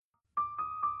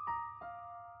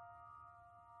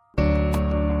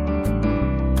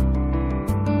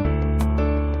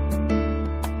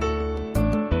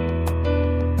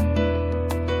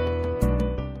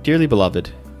Dearly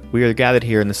beloved, we are gathered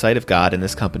here in the sight of God in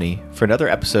this company for another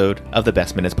episode of the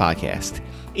Best Minutes podcast.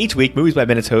 Each week, Movies by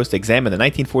Minutes hosts examine the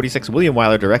 1946 William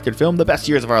Wyler directed film, The Best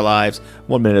Years of Our Lives,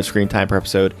 1 minute of screen time per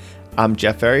episode. I'm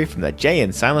Jeff Ferry from the Jay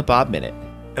and Silent Bob Minute.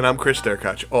 And I'm Chris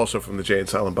Derkach, also from the Jay and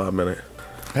Silent Bob Minute.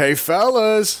 Hey,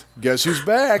 fellas, guess who's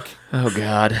back? Oh,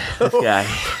 God. This guy.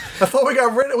 I thought we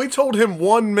got rid of it. We told him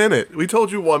 1 minute. We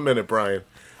told you 1 minute, Brian.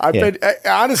 I've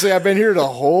been here the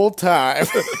whole time.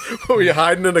 Were you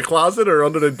hiding in the closet or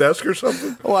under the desk or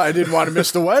something? Well, I didn't want to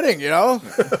miss the wedding, you know?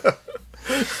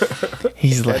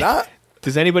 He's like,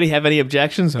 does anybody have any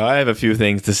objections? I have a few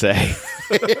things to say.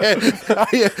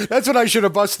 That's when I should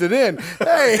have busted in.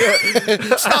 Hey,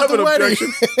 stop the wedding.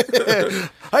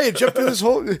 Hey, Jeff, do this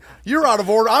whole... You're out of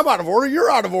order. I'm out of order.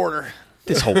 You're out of order.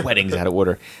 This whole wedding's out of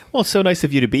order. Well, it's so nice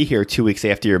of you to be here 2 weeks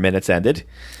after your minutes ended.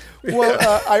 Well,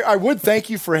 I would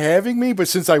thank you for having me, but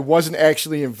since I wasn't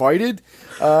actually invited,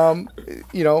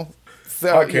 Podcast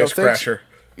crasher.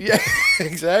 Yeah,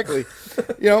 exactly.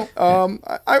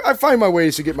 I find my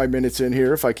ways to get my minutes in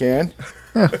here if I can.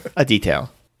 A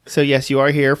detail. So, yes, you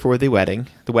are here for the wedding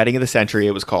of the century,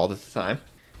 it was called at the time.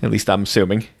 At least I'm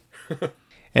assuming.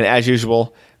 And as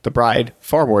usual, the bride,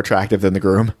 far more attractive than the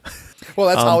groom. Well,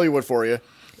 that's Hollywood for you.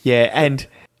 Yeah, and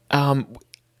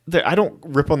I don't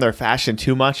rip on their fashion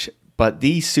too much, but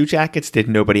these suit jackets did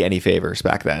nobody any favors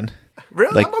back then.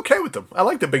 Really? I'm okay with them. I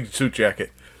like the big suit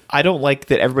jacket. I don't like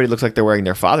that everybody looks like they're wearing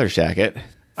their father's jacket.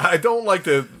 I don't like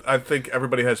I think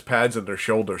everybody has pads in their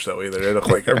shoulders, though, either. They look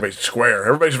like everybody's square.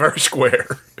 Everybody's very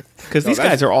square. Because these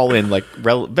guys are all in, like,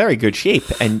 very good shape,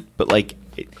 but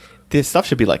this stuff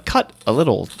should be, like, cut a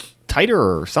little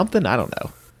tighter or something. I don't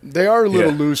know. They are a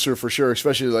little looser for sure,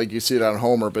 especially like you see it on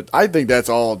Homer. But I think that's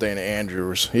all Dana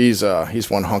Andrews. He's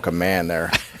one hunk of man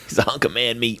there. He's a hunk of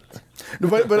man meat.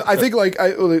 But I think like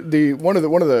one of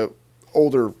the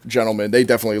older gentlemen, they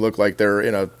definitely look like they're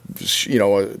in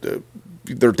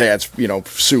their dad's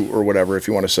suit or whatever, if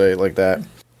you want to say it like that.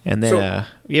 And then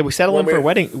we settle in for a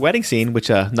wedding scene, which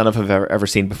none of us have ever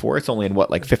seen before. It's only in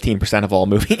 15% of all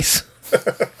movies.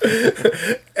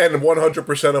 And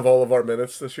 100% of all of our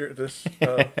minutes this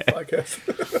podcast.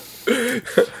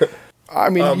 I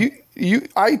mean,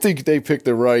 I think they picked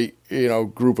the right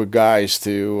group of guys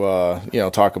to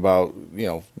talk about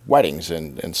weddings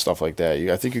and stuff like that.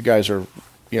 I think you guys are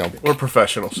we're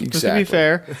professionals. Exactly. To be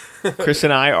fair, Chris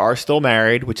and I are still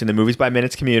married, which in the Movies by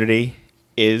Minutes community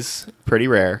is pretty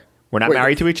rare. We're not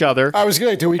married to each other. I was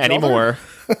going to each anymore.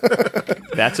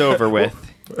 That's over with.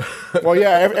 Well,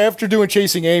 yeah. After doing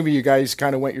Chasing Amy, you guys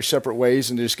kind of went your separate ways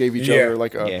and just gave each other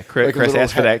Chris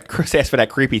asked for that. Chris asked for that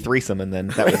creepy threesome, and then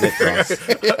that was it for us.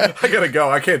 I gotta go.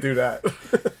 I can't do that.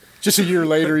 Just a year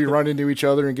later, you run into each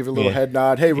other and give a little head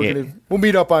nod. Hey, we'll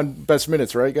meet up on Best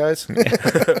Minutes, right, guys?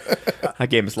 I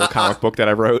gave him this little comic book that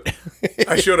I wrote.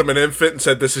 I showed him an infant and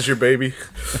said, "This is your baby."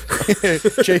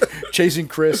 Chasing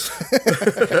Chris.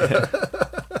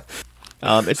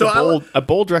 It's a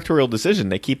bold directorial decision.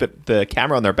 They keep the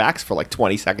camera on their backs for like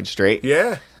 20 seconds straight.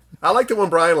 Yeah. I liked it when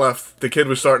Brian left. The kid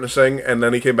was starting to sing, and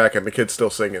then he came back, and the kid's still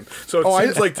singing. So it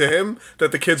seems like to him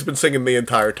that the kid's been singing the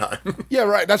entire time. Yeah,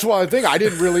 right. That's why I think I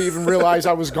didn't really even realize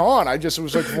I was gone. I just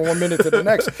was like from 1 minute to the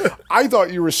next. I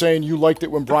thought you were saying you liked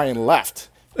it when Brian left.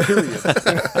 Period.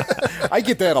 I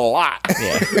get that a lot.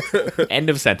 Yeah. End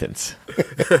of sentence.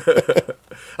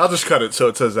 I'll just cut it so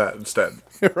it says that instead.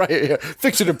 Right. Yeah.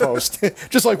 Fix it in post.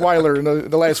 Just like Wyler in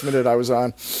the last minute I was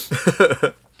on.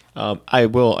 I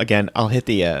will, again, I'll hit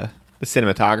the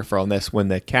cinematographer on this. When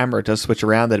the camera does switch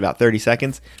around at about 30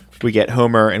 seconds, we get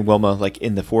Homer and Wilma like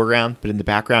in the foreground, but in the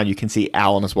background you can see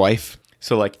Al and his wife.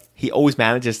 So like he always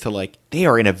manages to they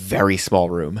are in a very small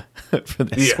room for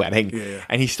this wedding. Yeah.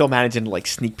 And he's still managing to like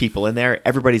sneak people in there.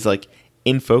 Everybody's like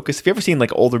in focus. Have you ever seen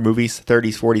like older movies,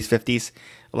 30s, 40s, 50s?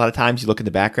 A lot of times you look in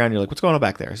the background and you're like, what's going on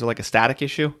back there? Is there like a static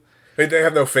issue? They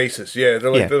have no faces. Yeah, they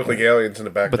look like aliens in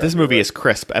the background. But this movie is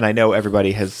crisp, and I know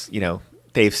everybody has,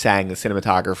 they've sang the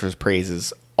cinematographer's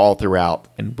praises all throughout,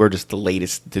 and we're just the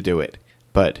latest to do it.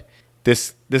 But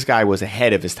this guy was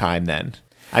ahead of his time then.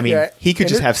 I mean, he could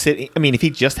just if he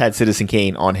just had Citizen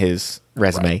Kane on his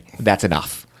resume, that's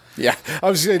enough. Yeah, I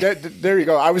was saying that. There you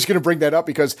go. I was going to bring that up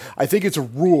because I think it's a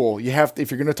rule. You have to, if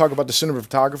you're going to talk about the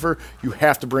cinematographer, you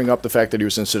have to bring up the fact that he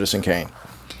was in Citizen Kane.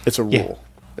 It's a rule. Yeah.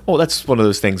 Well, that's one of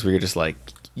those things where you're just like,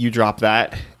 you drop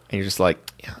that, and you're just like,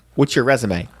 what's your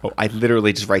resume? Oh, I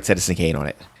literally just write Citizen Kane on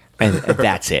it, and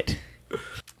that's it.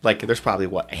 Like, there's probably,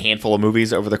 a handful of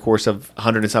movies over the course of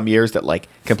 100 and some years that,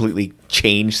 completely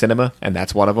changed cinema, and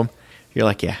that's one of them. You're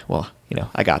like, yeah, well,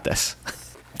 I got this.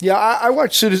 Yeah, I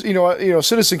watched Citizen.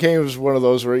 Citizen Kane was one of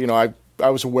those where I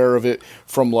was aware of it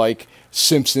from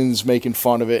Simpsons making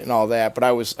fun of it and all that. But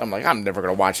I'm like, I'm never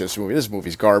gonna watch this movie. This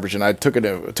movie's garbage. And I took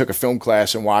a film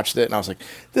class and watched it, and I was like,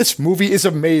 this movie is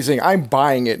amazing. I'm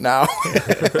buying it now.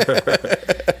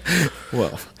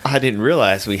 Well, I didn't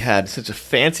realize we had such a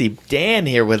fancy Dan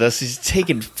here with us. He's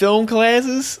taking film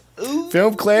classes. Ooh.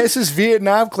 Film classes,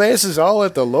 Vietnam classes, all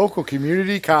at the local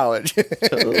community college.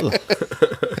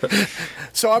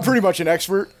 So I'm pretty much an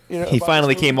expert. He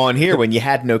finally came on here when you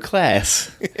had no class.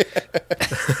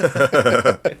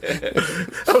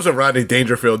 That was a Rodney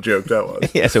Dangerfield joke, that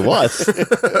was. Yes, it was.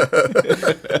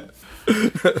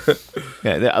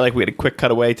 Yeah, like we had a quick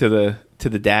cutaway to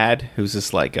the dad who's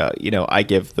just like, I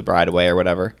give the bride away or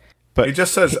whatever. But he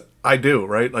just says, I do,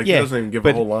 right? Like, he doesn't even give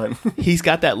a whole line. He's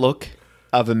got that look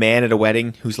of a man at a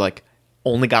wedding who's like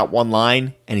only got one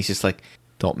line, and he's just like,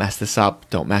 don't mess this up,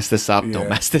 don't mess this up, don't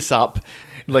mess this up.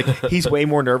 Like, he's way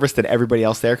more nervous than everybody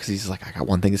else there because he's like, I got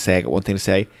one thing to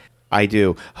say. I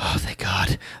do. Oh, thank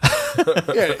God.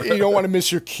 Yeah, you don't want to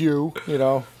miss your cue,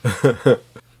 Yeah,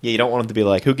 you don't want him to be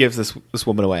like, who gives this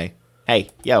woman away? Hey,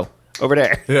 yo, over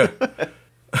there. Yeah.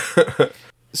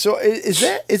 So is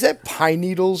that pine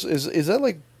needles? Is that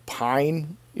like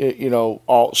pine?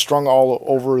 All strung all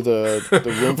over the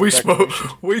room.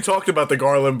 We talked about the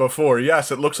garland before. Yes,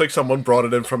 it looks like someone brought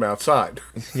it in from outside.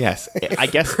 Yes, I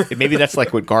guess maybe that's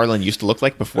like what garland used to look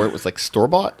like before it was like store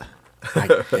bought.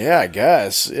 I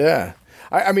guess. Yeah.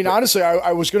 I mean, honestly,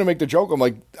 I was going to make the joke. I'm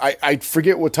like, I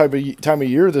forget what time of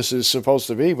year this is supposed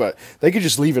to be, but they could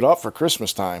just leave it up for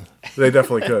Christmas time. They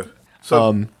definitely could.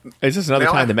 So, is this another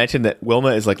time to mention that Wilma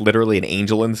is like literally an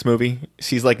angel in this movie?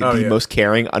 She's like the most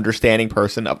caring, understanding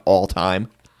person of all time.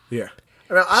 Yeah.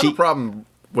 Now, I have a problem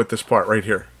with this part right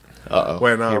here. Uh-oh.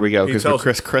 Here we go,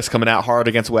 because Chris coming out hard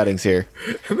against weddings here.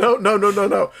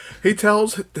 No. He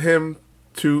tells him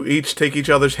to each take each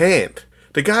other's hand.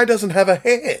 The guy doesn't have a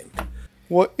hand.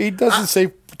 Well, he doesn't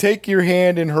say take your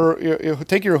hand in her,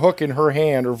 take your hook in her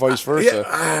hand, or vice versa. Yeah,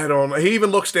 I don't know. He even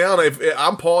looks down.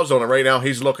 I'm paused on it right now.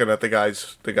 He's looking at the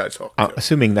guy's hook.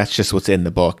 Assuming that's just what's in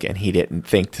the book, and he didn't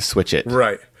think to switch it.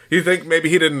 Right. You think maybe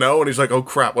he didn't know, and he's like, "Oh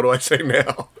crap, what do I say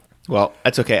now?" Well,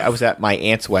 that's okay. I was at my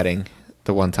aunt's wedding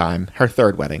the one time, her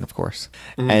third wedding, of course,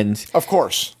 and of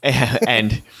course,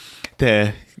 and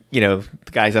the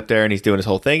guy's up there and he's doing his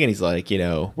whole thing, and he's like,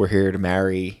 we're here to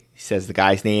marry. He says the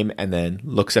guy's name and then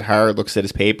looks at her, looks at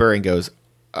his paper, and goes,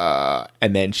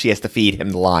 and then she has to feed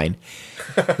him the line.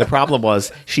 The problem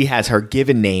was she has her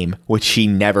given name, which she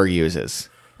never uses.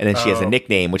 And then she has a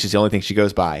nickname, which is the only thing she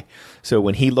goes by. So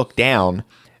when he looked down,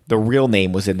 the real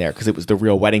name was in there because it was the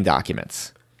real wedding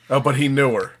documents. Oh, but he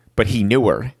knew her.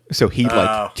 So he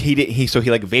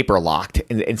vapor locked,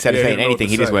 and instead of saying anything,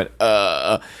 he just went,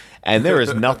 and there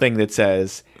is nothing that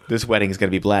says this wedding is going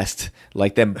to be blessed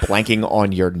like them blanking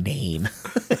on your name.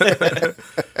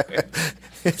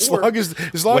 As long as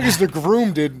the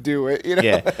groom didn't do it,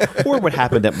 Yeah. Or what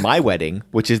happened at my wedding,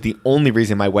 which is the only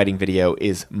reason my wedding video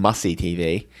is must-see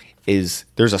TV, is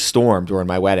there's a storm during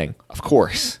my wedding, of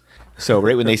course. So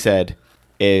right when they said,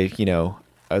 they're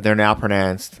now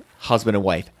pronounced husband and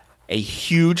wife, a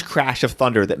huge crash of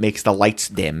thunder that makes the lights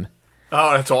dim.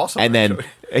 Oh, that's awesome. And then,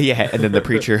 and then the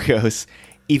preacher goes,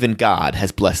 even God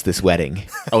has blessed this wedding.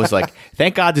 I was like,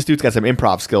 thank God this dude's got some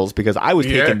improv skills, because I was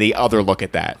taking the other look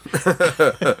at that.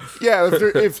 Yeah,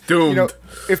 if doomed.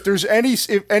 If there's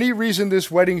any reason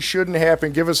this wedding shouldn't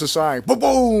happen, give us a sign. Boom,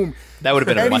 boom. That would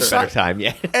have been a much better time.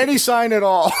 Yeah, any sign at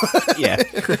all. Yeah,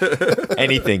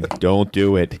 anything. Don't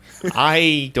do it.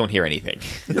 I don't hear anything.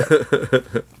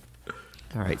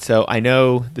 All right, so I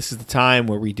know this is the time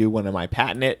where we do one of my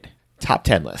patented top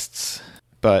 10 lists,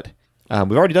 but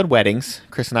we've already done weddings.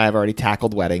 Chris and I have already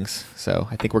tackled weddings, so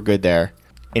I think we're good there.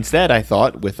 Instead, I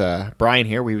thought with Brian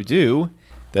here, we would do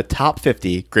the top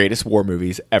 50 greatest war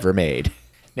movies ever made.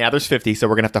 Now there's 50, so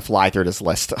we're going to have to fly through this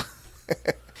list.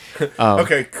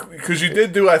 Okay, because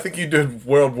I think you did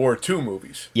World War II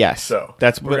movies. Yes, so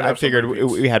that's what I figured.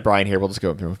 We had Brian here. We'll just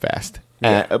go through them fast.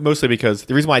 Yeah. Mostly because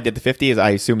the reason why I did the 50 is I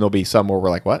assume there'll be some where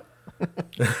we're like, what?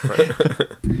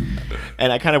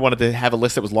 And I kind of wanted to have a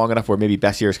list that was long enough where maybe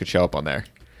best years could show up on there.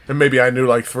 And maybe I knew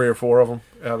like 3 or 4 of them.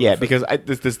 Yeah, because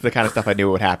this is the kind of stuff I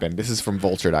knew would happen. This is from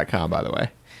vulture.com, by the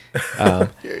way.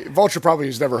 Vulture probably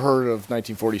has never heard of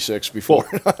 1946 before.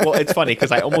 Well, it's funny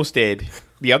because I almost did.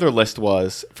 The other list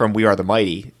was from We Are the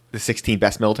Mighty, the 16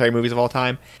 best military movies of all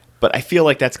time. But I feel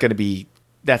like that's going to be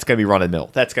run of the mill.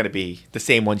 That's going to be the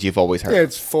same ones you've always heard. Yeah,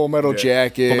 it's Full Metal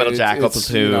Jacket. Full Metal Jacket,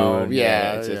 Platoon.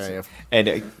 Yeah.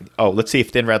 And let's see if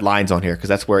Thin Red Line's on here, because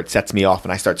that's where it sets me off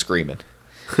and I start screaming.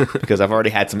 Because I've already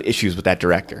had some issues with that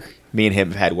director. Me and him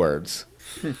have had words.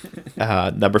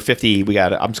 Number 50, I'm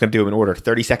just going to do them in order.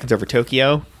 30 Seconds Over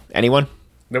Tokyo, Anyone?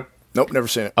 Nope. Nope, never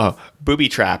seen it. Oh, Booby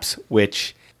Traps,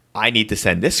 which I need to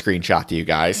send this screenshot to you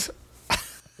guys.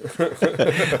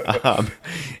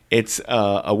 It's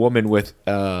a woman with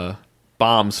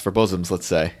bombs for bosoms, let's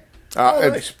say.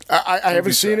 Nice. I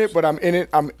haven't seen it, but I'm in it.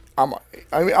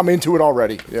 I'm into it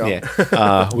already.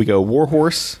 Yeah. We go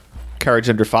Warhorse, Courage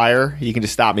Under Fire. You can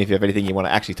just stop me if you have anything you want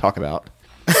to actually talk about.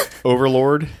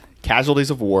 Overlord, Casualties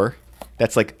of War.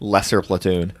 That's like lesser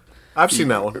Platoon. I've seen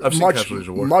that one. I've seen Casualties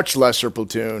of War. Much lesser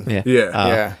Platoon. Yeah.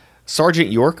 Yeah. Sergeant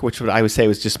York, which I would say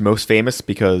was just most famous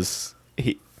because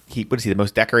he what is he, the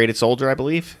most decorated soldier, I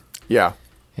believe? Yeah.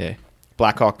 Yeah.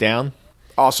 Black Hawk Down.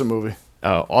 Awesome movie.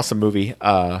 Oh, awesome movie.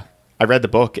 I read the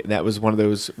book, and that was one of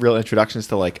those real introductions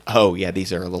to like, oh yeah,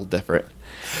 these are a little different.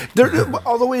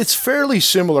 Although it's fairly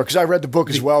similar because I read the book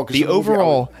as well. The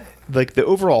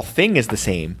overall thing is the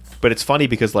same, but it's funny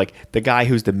because like the guy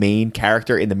who's the main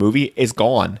character in the movie is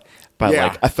gone by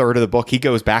like a third of the book. He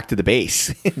goes back to the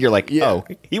base. You're like, oh,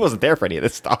 he wasn't there for any of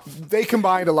this stuff. They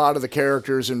combined a lot of the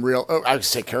characters in real. I would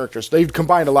say characters. They've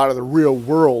combined a lot of the real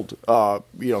world,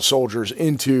 soldiers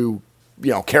into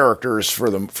characters for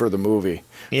the movie.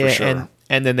 Yeah, for sure.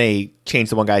 and then they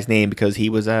changed the one guy's name because he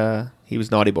was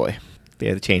Naughty Boy. They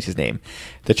had to change his name.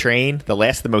 The Train, The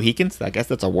Last of the Mohicans. I guess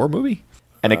that's a war movie.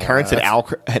 An occurrence at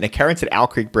Owl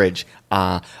Creek Bridge.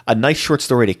 A nice short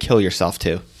story to kill yourself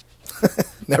to.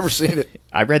 Never seen it.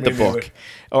 I read the book.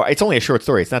 Oh, it's only a short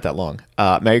story. It's not that long.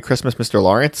 Merry Christmas, Mr.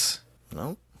 Lawrence.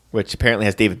 No. Which apparently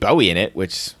has David Bowie in it.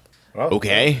 Which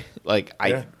okay, like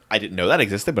Yeah. I didn't know that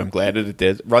existed, but I'm glad that it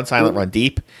did. Run Silent, Run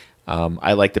Deep.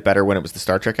 I liked it better when it was the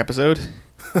Star Trek episode.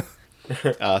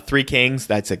 Three Kings.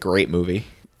 That's a great movie.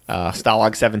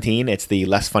 Stalag 17. It's the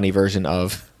less funny version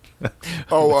of.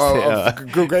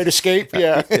 Great Escape.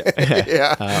 Yeah.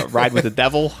 Yeah. Ride with the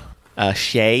Devil.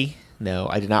 Shay. No,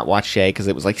 I did not watch Shay because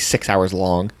it was like 6 hours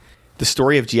long. The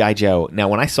Story of G.I. Joe. Now,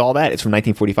 when I saw that, it's from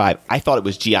 1945. I thought it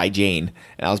was G.I. Jane,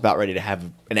 and I was about ready to have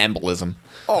an embolism.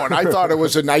 Oh, and I thought it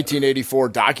was a 1984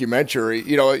 documentary,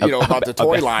 about the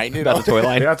toy line. About the toy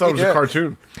line. Yeah, I thought it was a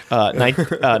cartoon.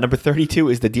 Number 32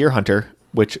 is The Deer Hunter,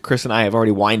 which Chris and I have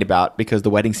already whined about because the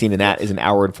wedding scene in that is an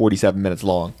hour and 47 minutes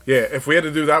long. Yeah, if we had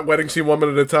to do that wedding scene 1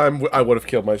 minute at a time, I would have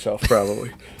killed myself,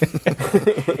 probably.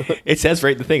 It says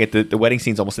right in the thing, the wedding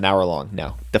scene's almost an hour long.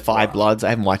 No. The Five Bloods, I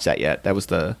haven't watched that yet. That was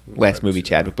the last movie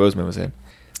Chadwick Boseman was in.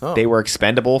 Oh. They Were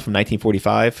Expendable from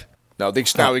 1945. Now,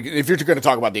 if you're going to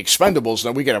talk about the Expendables,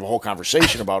 then we can have a whole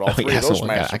conversation about all three of those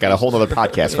matches. I got a whole other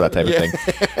podcast for that type of thing.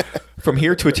 From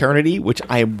Here to Eternity, which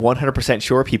I am 100%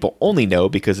 sure people only know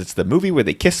because it's the movie where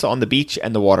they kiss on the beach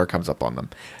and the water comes up on them.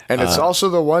 And it's also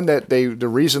the one that the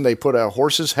reason they put a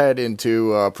horse's head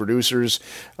into producers,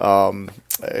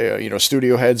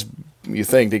 studio heads, you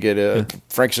think, to get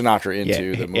Frank Sinatra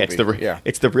into the movie.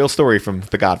 It's the real story from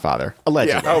The Godfather,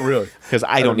 allegedly. Yeah. Oh, really? Because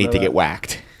I don't need to get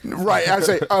whacked. Right, I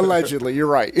say allegedly. You're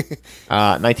right.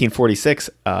 1946,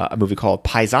 a movie called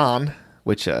Paisan,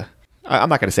 which I'm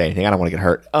not going to say anything. I don't want to get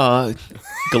hurt.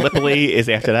 Gallipoli is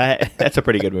after that. That's a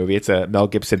pretty good movie. It's a Mel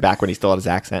Gibson back when he still had his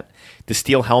accent. The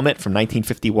Steel Helmet from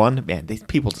 1951. Man,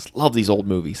 people just love these old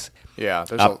movies. Yeah,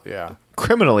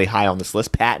 criminally high on this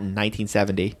list. Patton,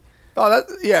 1970. Oh,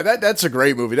 that's a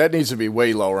great movie. That needs to be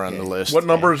way lower on the list. What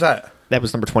number is that? That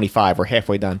was number 25. We're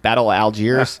halfway done. Battle of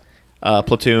Algiers.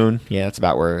 Platoon. Yeah, that's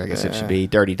about where I guess it should be.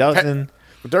 Dirty Dozen.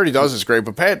 Dirty Dozen is great,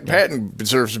 but Patton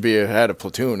deserves to be ahead of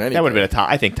Platoon. Anyway. That would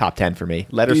have been top 10 for me.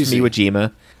 Letters from Iwo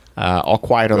Jima. All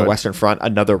Quiet on the Western Front.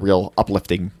 Another real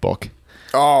uplifting book.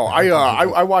 Oh,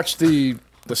 I watched the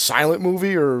silent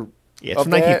movie it's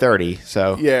from 1930.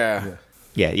 So yeah.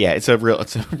 It's a real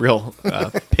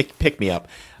pick me up.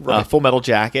 Right. Full Metal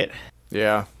Jacket.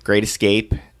 Yeah. Great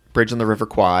Escape. Bridge on the River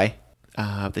Kwai.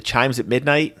 The Chimes at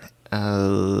Midnight.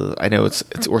 I know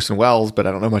it's Orson Welles, but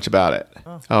I don't know much about it.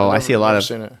 I see a lot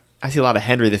of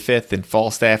Henry V and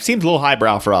Falstaff. Seems a little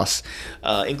highbrow for us.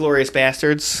 Inglourious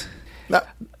Bastards.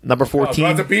 Number 14. Do I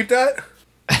have to beep that?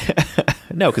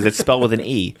 No, because it's spelled with an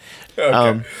E.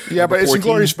 Okay. But it's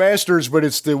Inglourious Bastards, but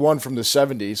it's the one from the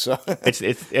 70s. So.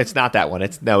 It's not that one.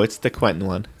 It's the Quentin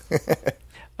one.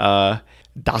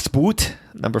 Das Boot,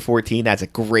 number 14. That's a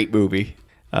great movie.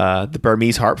 The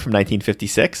Burmese Harp from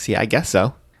 1956. Yeah, I guess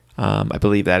so. I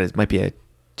believe might be a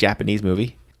Japanese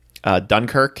movie.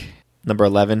 Dunkirk, number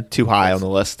 11, too high on the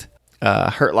list.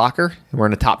 Hurt Locker, we're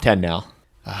in the top 10 now.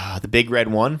 The Big Red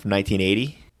One from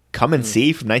 1980. Come and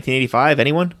See from 1985.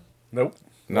 Anyone? Nope.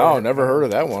 No, never heard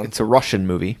of that one. It's a Russian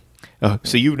movie.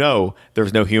 So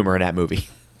there's no humor in that movie.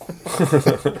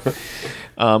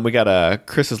 We got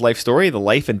Chris's life story, The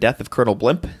Life and Death of Colonel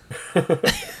Blimp.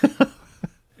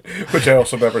 Which I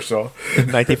also never saw.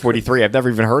 1943. I've never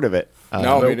even heard of it.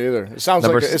 No, me neither. It sounds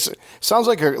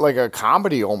like a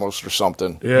comedy almost or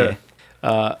something. Yeah.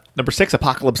 Number 6,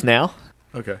 Apocalypse Now.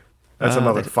 Okay. That's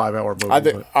another 5-hour movie. I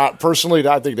think personally,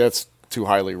 I think that's too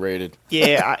highly rated.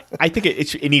 Yeah, I think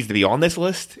it needs to be on this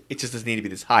list. It just doesn't need to be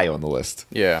this high on the list.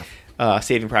 Yeah.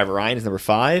 Saving Private Ryan is number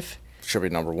 5. Should be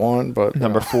number 1, but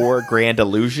Number 4, Grand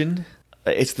Illusion.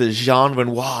 It's the Jean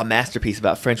Renoir masterpiece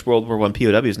about French World War I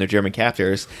POWs and their German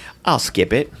captors. I'll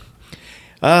skip it.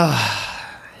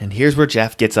 And here's where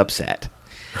Jeff gets upset.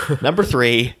 Number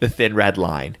 3, The Thin Red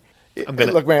Line.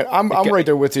 Look, man, I'm right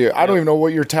there with you. I don't even know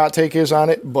what your hot take is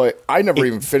on it, but I never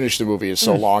even finished the movie. It's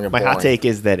so long and my boring. hot take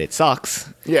is that it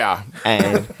sucks. Yeah.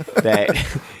 And that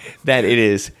it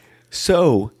is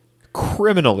so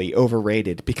criminally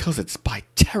overrated because it's by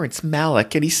Terrence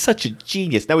Malick and he's such a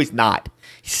genius. No, he's not.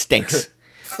 He stinks.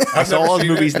 I saw all his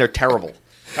movies and they're terrible.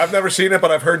 I've never seen it,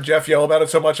 but I've heard Jeff yell about it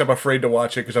so much I'm afraid to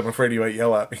watch it because I'm afraid he might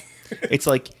yell at me. It's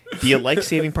like, do you like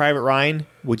Saving Private Ryan?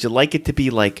 Would you like it to be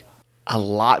like a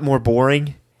lot more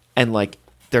boring? And like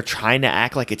they're trying to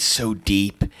act like it's so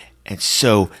deep and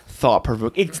so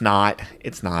thought-provoking. It's not.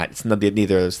 It's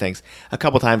neither of those things. A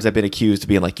couple times I've been accused of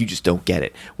being like, you just don't get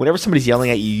it. Whenever somebody's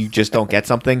yelling at you, you just don't get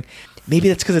something. Maybe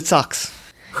that's because it sucks.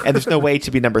 And there's no way it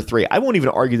should be number 3. I won't even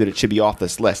argue that it should be off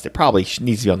this list. It probably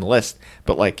needs to be on the list.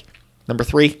 But like, number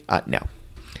 3, no.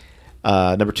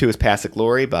 Number 2 is Past the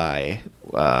Glory by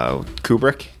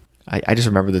Kubrick. I just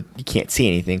remember that you can't see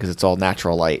anything because it's all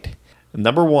natural light.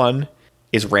 Number 1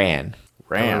 is Ran.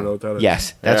 I don't know what that is.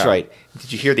 Yes, that's right.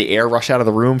 Did you hear the air rush out of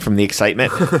the room from the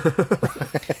excitement?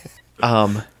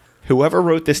 Whoever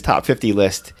wrote this top 50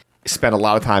 list spent a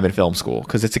lot of time in film school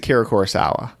because it's Akira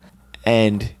Kurosawa.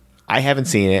 And I haven't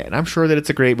seen it, and I'm sure that it's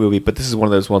a great movie, but this is one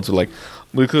of those ones where, like,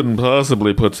 we couldn't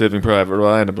possibly put Saving Private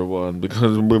Ryan number 1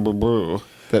 because blah, blah, blah.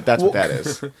 That's what that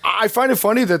is. I find it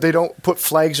funny that they don't put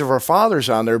Flags of Our Fathers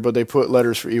on there, but they put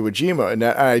Letters for Iwo Jima. And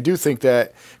I do think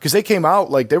that, because they came out,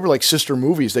 like, they were like sister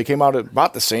movies. They came out at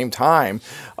about the same time.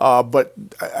 But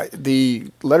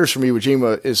the Letters from Iwo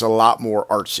Jima is a lot more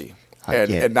artsy.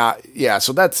 And not,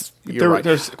 so that's, right.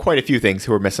 There's quite a few things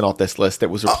who are missing off this list that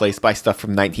was replaced by stuff from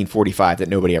 1945 that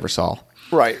nobody ever saw.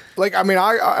 Right. Like, I mean,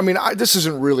 this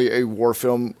isn't really a war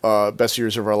film, Best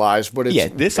Years of Our Lives, but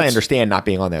it's... I understand not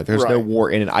being on there. There's no war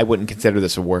in it. I wouldn't consider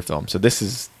this a war film. So this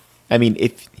is, I mean,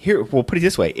 we'll put it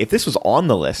this way. If this was on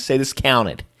the list, say this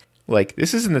counted, like,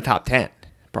 this is in the top 10,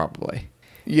 probably.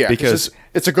 Yeah, because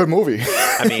it's a good movie.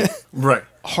 I mean, right.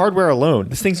 Hardware alone,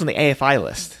 this thing's on the AFI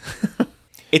list.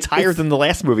 It's higher than the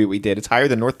last movie we did. It's higher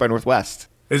than North by Northwest.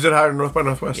 Is it higher than North by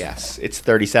Northwest? Yes. It's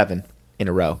 37 in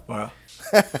a row. Wow.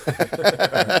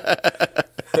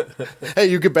 Hey,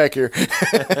 you get back here.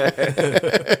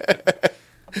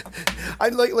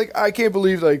 I can't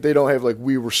believe like they don't have like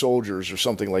We Were Soldiers or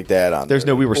something like that on. There's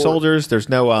no We Were Soldiers. There's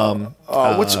no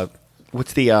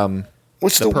what's the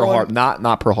Pearl Harbor?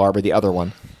 Not Pearl Harbor. The other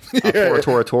one.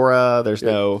 Tora. There's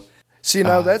no. See,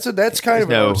 now that's kind of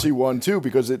an artsy one too,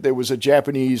 because there was a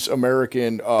Japanese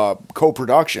American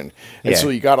co-production, and so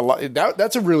you got a lot.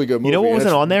 That's a really good movie. You know what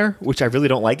wasn't on there, which I really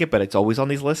don't like it, but it's always on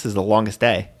these lists, is The Longest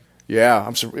Day.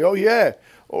 Yeah, oh yeah,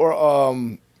 or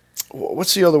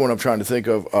what's the other one I'm trying to think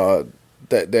of?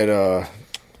 That the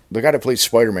guy that played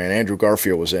Spider-Man, Andrew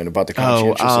Garfield, was in, about the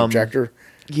conscientious objector.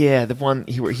 Yeah, the one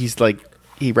he's like.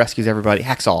 He rescues everybody.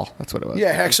 Hacksaw. That's what it was.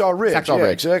 Yeah, Hacksaw Ridge.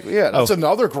 Exactly. Yeah, that's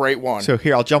another great one. So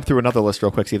here, I'll jump through another list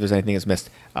real quick, see if there's anything that's missed.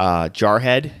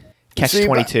 Jarhead,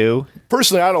 Catch-22.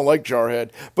 Personally, I don't like Jarhead.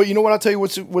 But you know what? I'll tell you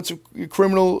what's a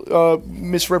criminal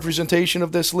misrepresentation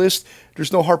of this list?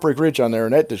 There's no Heartbreak Ridge on there,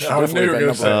 and that should definitely be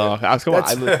number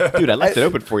 1. Dude, I left it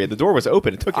open for you. The door was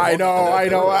open. It took you I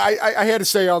know. I had to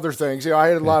say other things. I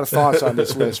had a lot of thoughts on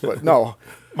this list, but no.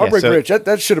 Heartbreak Ridge,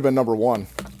 that should have been number 1.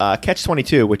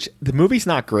 Catch-22, which the movie's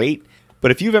not great,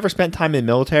 but if you've ever spent time in the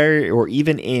military or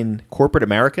even in corporate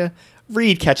America,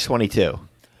 read Catch-22.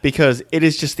 Because it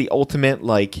is just the ultimate,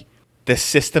 like, the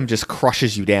system just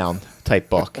crushes you down type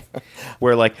book.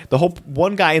 Where, like,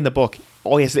 one guy in the book,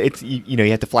 all he has to,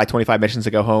 you have to fly 25 missions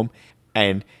to go home,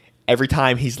 and every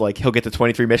time he'll get to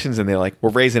 23 missions, and they're like, we're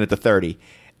raising it to 30.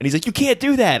 And he's like, you can't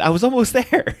do that. I was almost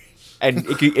there. And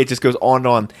it just goes on and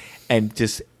on, and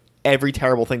just every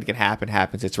terrible thing that can happen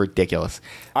happens. It's ridiculous.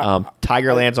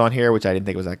 Tigerland's on here, which I didn't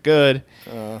think was that good.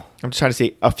 I'm just trying to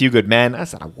see A Few Good Men.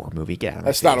 That's not a war movie.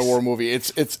 That's not a war movie.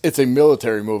 It's a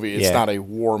military movie. It's not a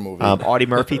war movie. Audie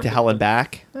Murphy, To Hell and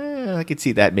Back. I could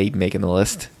see that maybe making the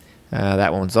list.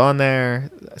 That one's on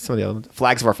there. Some of the other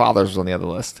Flags of Our Fathers was on the other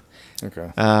list.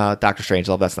 Okay. Doctor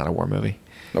Strangelove. That's not a war movie.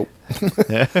 Nope.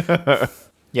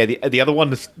 Yeah, the other one,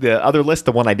 the other list,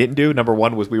 the one I didn't do, number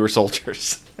 1 was We Were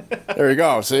Soldiers. There you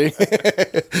go. See,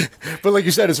 but like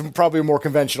you said, it's probably a more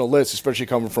conventional list, especially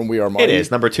coming from We Are Mighty. It is.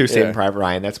 Number 2, Saving Private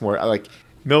Ryan. That's more like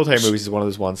military movies is one of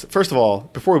those ones. First of all,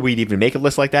 before we'd even make a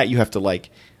list like that, you have to like,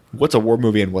 what's a war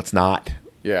movie and what's not.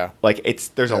 Yeah, like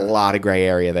there's a lot of gray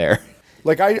area there.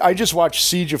 Like I just watched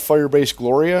Siege of Firebase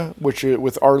Gloria, which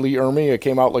with R. Lee Ermey. It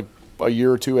came out like a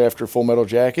year or two after Full Metal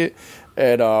Jacket,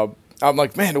 and I'm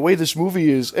like, man, the way this movie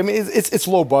is, I mean, it's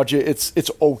low budget,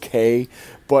 it's okay,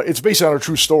 but it's based on a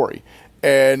true story.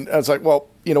 And I was like, well,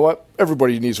 you know what?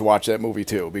 Everybody needs to watch that movie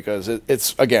too, because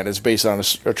it's based on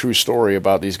a true story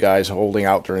about these guys holding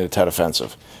out during the Tet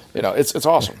Offensive. You know, it's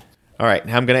awesome. All right,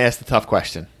 now I'm going to ask the tough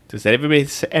question. Does anybody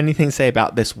anything to say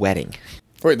about this wedding?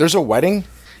 Wait, there's a wedding?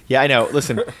 Yeah, I know.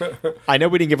 Listen, I know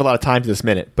we didn't give a lot of time to this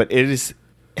minute, but it is.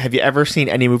 Have you ever seen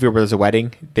any movie where there's a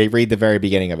wedding? They read the very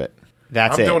beginning of it.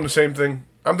 That's it. I'm doing the same thing.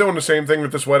 I'm doing the same thing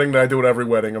with this wedding that I do at every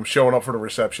wedding. I'm showing up for the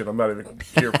reception. I'm not even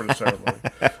here for the ceremony.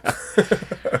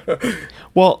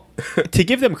 Well, to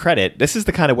give them credit, this is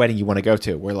the kind of wedding you want to go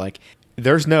to, where like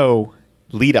there's no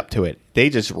lead up to it. They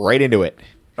just right into it.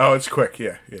 Oh, it's quick.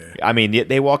 Yeah. I mean,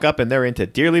 they walk up and they're into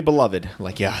Dearly Beloved.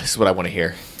 Like, yeah, this is what I want to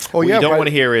hear. What you don't want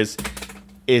to hear is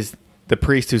the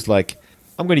priest who's like,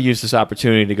 I'm going to use this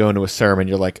opportunity to go into a sermon.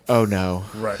 You're like, oh no,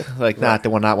 right? Like, not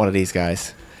one of these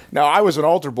guys. Now, I was an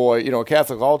altar boy, a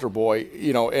Catholic altar boy,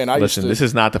 and I listen. This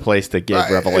is not the place to give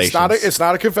revelations. It's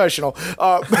not a confessional.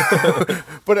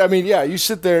 But I mean, yeah, you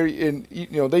sit there and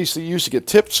they used to get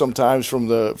tipped sometimes from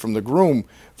the groom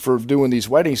for doing these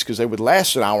weddings because they would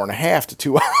last an hour and a half to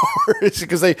 2 hours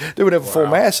because they would have a full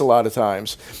mass a lot of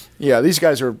times. Yeah, these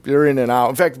guys they're in and out.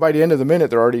 In fact, by the end of the minute,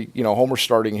 they're already Homer's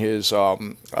starting his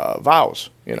vows.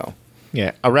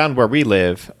 Yeah, around where we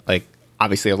live, like.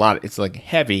 Obviously, it's like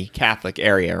heavy Catholic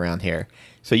area around here.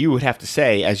 So you would have to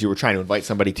say, as you were trying to invite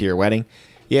somebody to your wedding,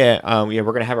 we're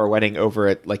going to have our wedding over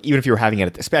at, like, even if you were having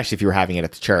it, especially if you were having it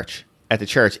at the church,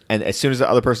 and as soon as the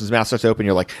other person's mouth starts open,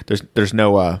 you're like, there's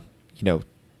no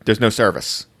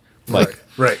service. Like,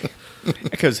 right.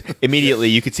 Because immediately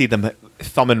you could see them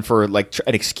thumbing for, like,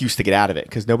 an excuse to get out of it,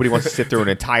 because nobody wants to sit through an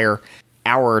entire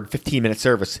hour and 15-minute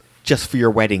service just for your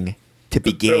wedding to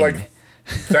begin. They're like,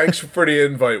 thanks for the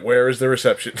invite. Where is the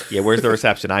reception? Yeah, where's the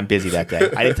reception? I'm busy that day.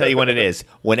 I didn't tell you when it is.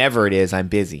 Whenever it is, I'm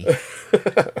busy.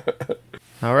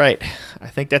 All right. I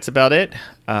think that's about it.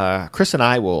 Chris and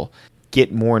I will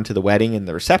get more into the wedding and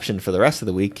the reception for the rest of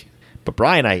the week. But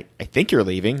Brian, I think you're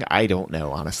leaving. I don't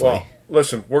know, honestly. Well,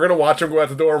 listen, we're going to watch him go out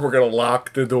the door. We're going to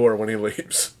lock the door when he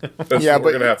leaves. That's what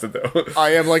we're going to have to do.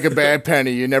 I am like a bad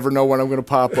penny. You never know when I'm going to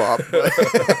pop up.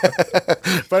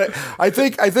 But I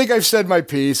think I've said my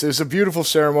piece. It was a beautiful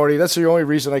ceremony. That's the only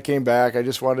reason I came back. I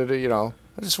just wanted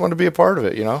to, be a part of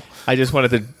it, I just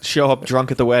wanted to show up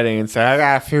drunk at the wedding and say, I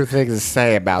got a few things to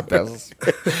say about this.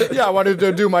 Yeah, I wanted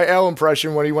to do my L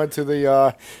impression when he went to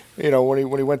the, when he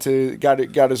went to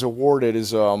got his award at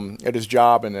his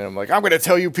job, and then I'm like, I'm going to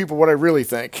tell you people what I really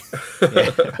think.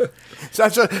 Yeah.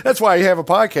 So that's why I have a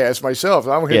podcast myself.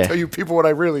 I'm going to tell you people what I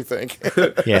really think.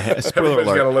 Yeah, spoiler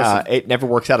alert. It never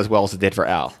works out as well as it did for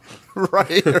Al.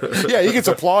 Right? Yeah, he gets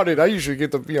applauded. I usually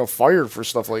get fired for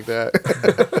stuff like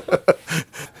that.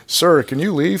 Sir, can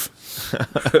you leave?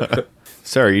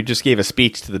 Sir, you just gave a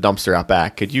speech to the dumpster out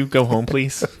back. Could you go home,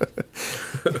 please?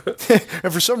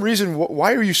 And for some reason,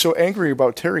 why are you so angry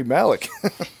about Terry Malick?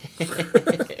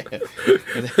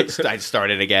 I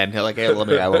started again. Like, hey, let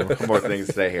me have one more things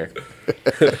to say here.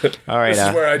 All right. This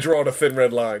is where I draw the thin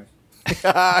red line.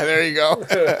 There you go.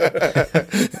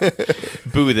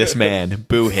 Boo this man.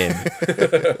 Boo him.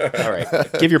 All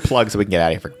right. Give your plug so we can get out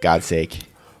of here, for God's sake.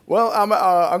 Well, I'm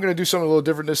going to do something a little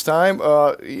different this time.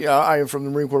 I am from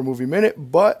the Marine Corps Movie Minute,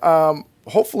 but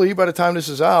hopefully by the time this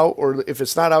is out, or if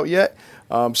it's not out yet,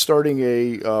 I'm starting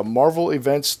a Marvel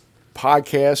Events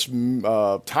podcast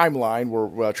timeline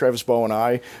where Travis Bowe and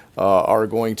I are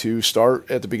going to start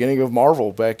at the beginning of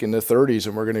Marvel back in the 30s,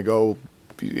 and we're going to go,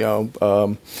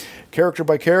 character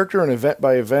by character and event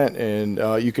by event,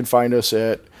 and you can find us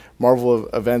at Marvel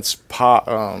Events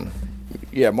Marvel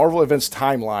Events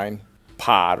Timeline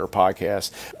pod or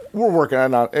podcast. We're working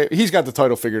on it. He's got the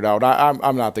title figured out.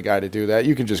 I'm not the guy to do that.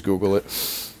 You can just Google it.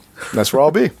 That's where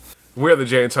I'll be. We're the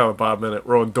Jay and Silent Bob Minute.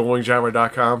 We're on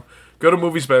duelinggenre.com. Go to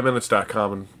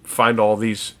moviesbyminutes.com and find all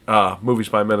these movies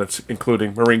by minutes,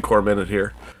 including Marine Corps Minute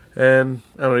here. And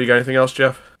I don't know, you got anything else,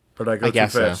 Jeff? Or did I go too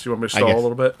guess fast? so. You want me to stall a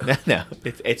little bit? No,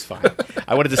 it's fine.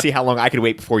 I wanted to see how long I could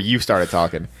wait before you started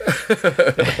talking.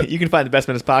 You can find the Best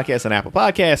Minutes podcast on Apple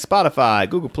Podcasts, Spotify,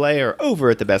 Google Play, or over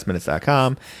at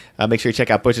thebestminutes.com. Make sure you check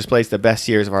out Butch's Place, The Best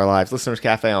Years of Our Lives Listeners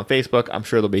Cafe on Facebook. I'm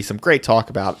sure there'll be some great talk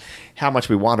about how much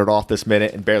we wandered off this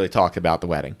minute and barely talked about the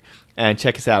wedding. And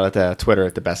check us out at Twitter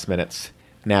at The Best Minutes.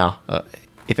 Now,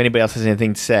 if anybody else has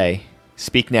anything to say,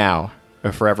 speak now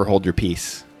or forever hold your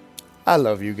peace. I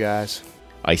love you guys.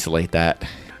 Isolate that.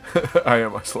 I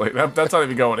am isolated. That's not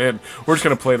even going in. We're just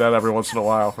going to play that every once in a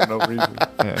while for no reason.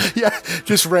 Yeah,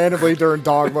 just randomly during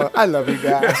Dogma. I love you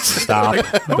guys. Stop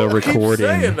the recording.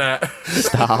 Keep saying that.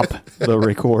 Stop the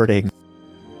recording.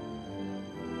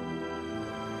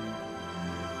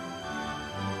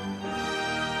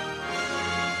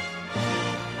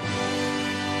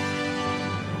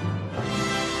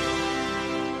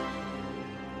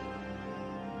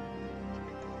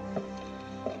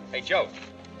 Hey, Joe.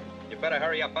 You better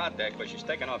hurry up out there, because she's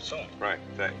taking off soon. Right,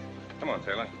 thanks. Come on,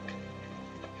 Taylor.